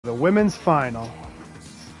The women's final.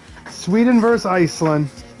 Sweden versus Iceland.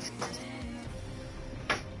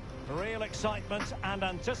 Real excitement and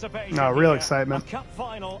anticipation. No, real here. excitement. A cup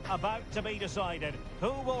final about to be decided. Who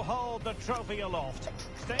will hold the trophy aloft?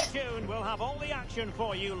 Stay tuned. We'll have all the action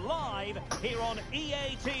for you live here on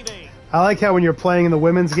EA TV. I like how when you're playing in the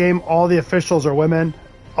women's game, all the officials are women.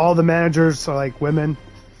 All the managers are like women.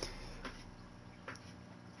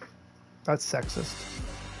 That's sexist.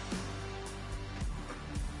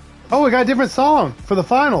 Oh, we got a different song for the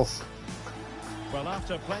finals. Well,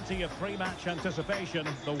 after plenty of pre-match anticipation,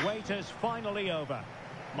 the wait is finally over.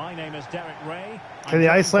 My name is Derek Ray. And the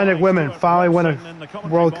Icelandic women finally win a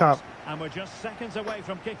World Cup. And we're just seconds away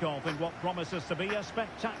from kickoff in what promises to be a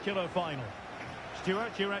spectacular final.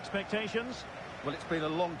 Stuart, your expectations? Well, it's been a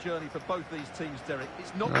long journey for both these teams, Derek.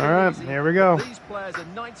 It's not all right, easy, here we go. These players are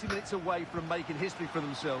 90 minutes away from making history for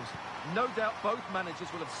themselves. No doubt both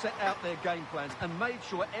managers will have set out their game plans and made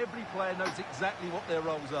sure every player knows exactly what their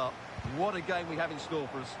roles are. What a game we have in store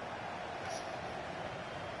for us.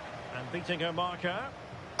 And beating her marker.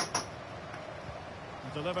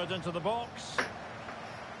 Delivered into the box.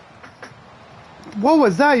 What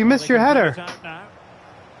was that? You missed your header.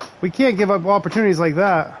 We can't give up opportunities like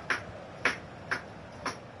that.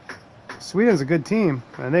 Sweden's a good team,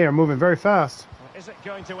 and they are moving very fast. Is it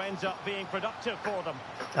going to end up being productive for them?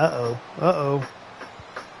 Uh-oh. Uh-oh.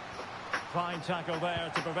 Fine tackle there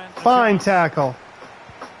to prevent the Fine chance. tackle.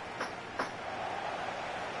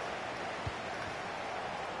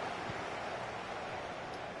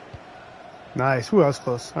 Nice. Ooh, that was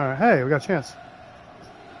close. All right. Hey, we got a chance.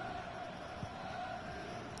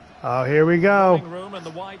 Oh, here we go. Room in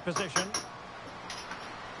the wide position.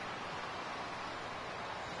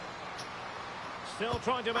 Still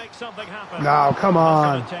trying to make something happen. No, come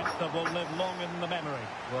on. An attempt that will live long in the memory.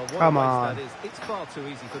 Well, what come a waste on. that is. It's far too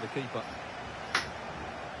easy for the keeper.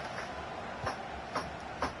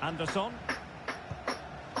 Anderson.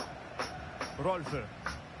 Rolfö.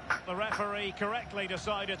 The referee correctly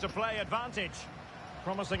decided to play advantage.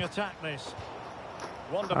 Promising attack this.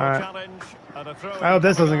 Wonderful challenge and a throw. I hope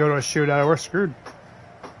this doesn't go to a shootout. We're screwed.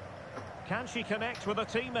 Can she connect with a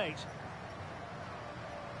teammate?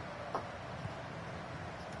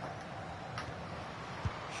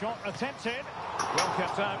 Shot attempted. Well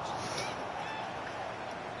kept out.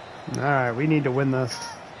 All right, we need to win this.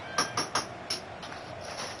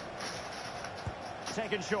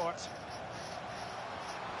 Taken short.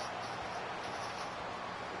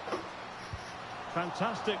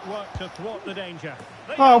 Fantastic work to thwart the danger.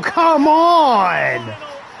 Oh, come on! And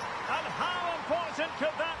how important could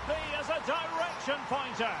that be as a direction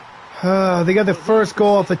pointer? They got the first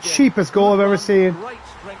goal off the cheapest goal I've ever seen. Great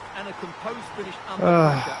strength and a composed finish under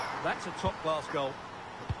pressure. That's a top-class goal.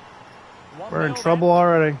 We're in trouble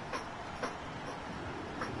already.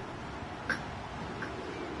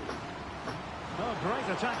 Oh,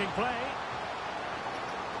 great attacking play.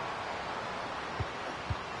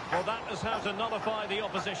 Well, that is how to nullify the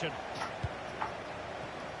opposition.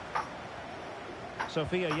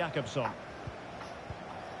 Sophia Jakobsson.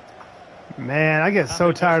 Man, I get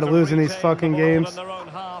so tired of losing these fucking games. In their own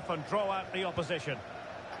half and draw out the opposition.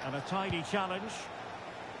 And a tidy challenge.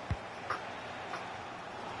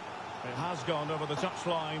 It has gone over the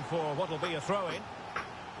touchline for what will be a throw-in.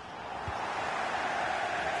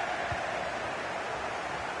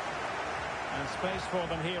 And space for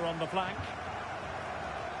them here on the flank.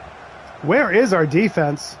 Where is our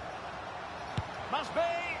defense? Must be!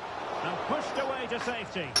 And pushed away to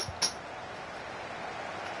safety.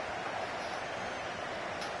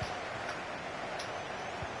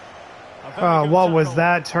 Oh, what was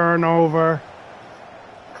that turnover?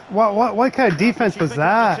 What kind of defense was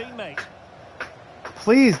that?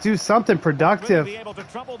 Please do something productive.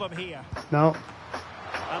 No.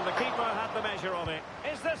 And the keeper had the measure of it.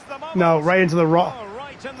 Is this the moment? No, right into the raw. Oh,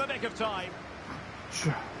 right in the nick of time.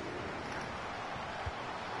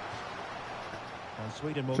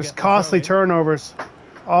 Just costly turnovers.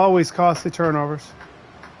 Always costly turnovers.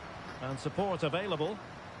 And support available.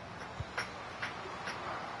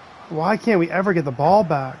 Why can't we ever get the ball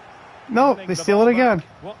back? No, they steal it again.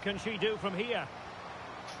 What can she do from here?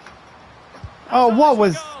 Oh, what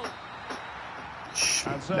was...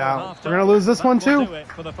 Now, we're going to lose this one too.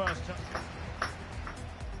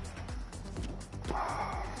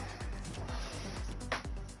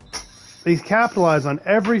 They capitalize on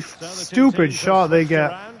every stupid shot they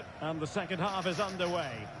get. And the second half is underway.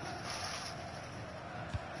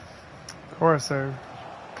 Of course, they're...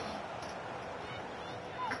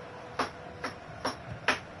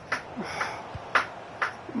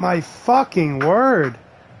 My fucking word.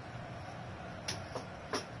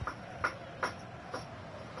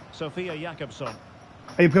 Sophia Jakobsson.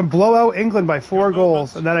 You can blow out England by 4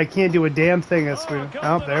 goals, and then I can't do a damn thing this week.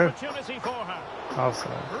 Oh, there. Opportunity for her.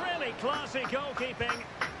 Offside. Really classy goalkeeping,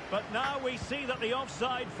 but now we see that the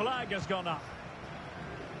offside flag has gone up.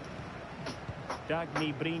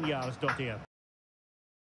 Dagny Brynjarsdottir.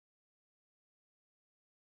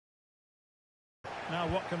 Now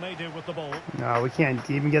what can they do with the ball? No, we can't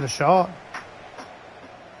even get a shot.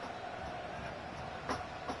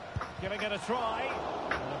 Giving it a try.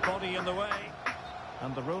 And the body in the way.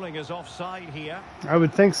 And the ruling is offside here. I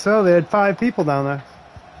would think so. They had 5 people down there.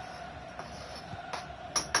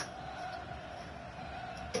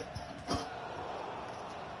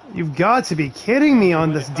 You've got to be kidding me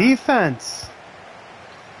on this defense.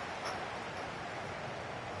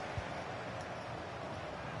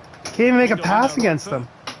 Can't even make a pass against them.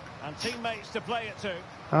 And teammates to play it to.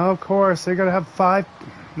 Oh, of course, they're gonna have 5.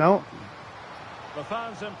 No. The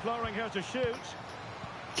fans imploring her to shoot.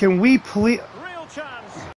 Can we please? Real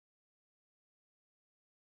chance.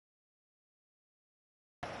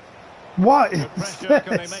 What Good is pressure.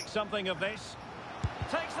 Can they this? make something of this?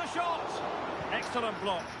 Takes the shot. Excellent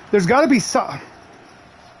block. There's got to be some.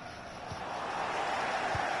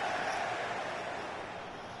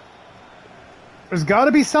 There's got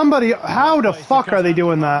to be somebody. How the fuck are they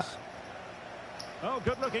doing that? Oh,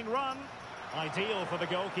 good-looking run. Ideal for the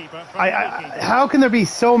goalkeeper. How can there be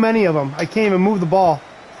so many of them? I can't even move the ball.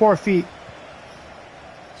 4 feet.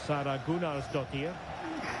 Sara Gunnarsdottir.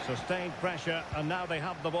 Sustained pressure, and now they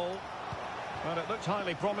have the ball. Well, it looked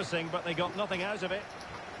highly promising, but they got nothing out of it.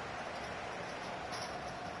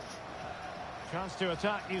 Chance to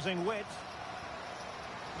attack using width.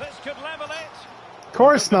 This could level it. Of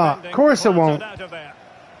course not. Of course it won't. Out of there.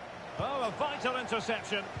 Oh, a vital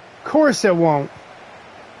interception. Of course it won't.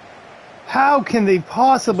 How can they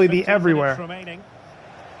possibly be everywhere? Remaining.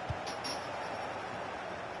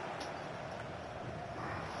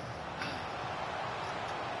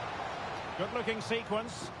 Good-looking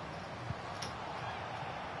sequence.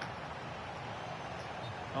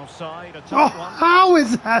 Offside, a tough one. How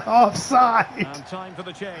is that offside? And time for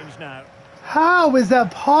the change now. How is that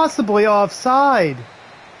possibly offside?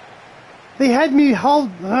 They had me hold.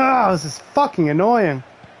 Ah, this is fucking annoying.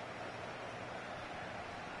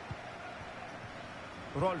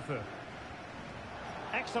 Rolfe.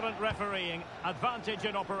 Excellent refereeing. Advantage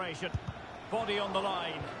in operation. Body on the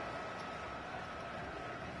line.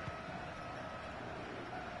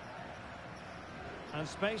 And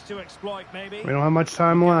space to exploit, maybe. We don't have much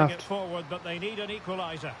time left. It forward, but they need an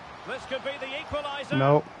equaliser. This could be the equaliser.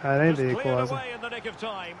 Nope, that ain't Just the cleared equalizer. away in the nick of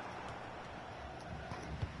time.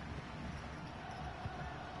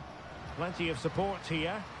 Plenty of support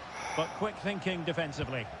here, but quick thinking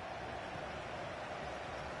defensively.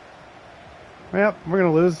 Yep, we're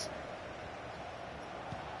gonna lose.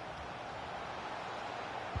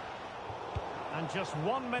 And just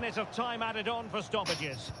 1 minute of time added on for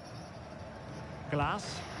stoppages.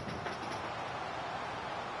 Glass.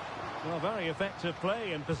 Well, very effective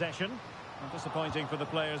play in possession. And disappointing for the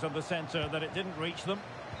players of the centre that it didn't reach them.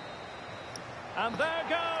 And there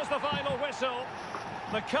goes the final whistle.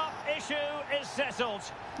 The cup issue is settled.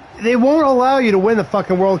 They won't allow you to win the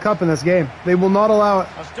fucking World Cup in this game. They will not allow it.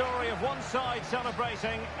 A story of one side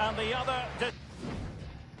celebrating and the other...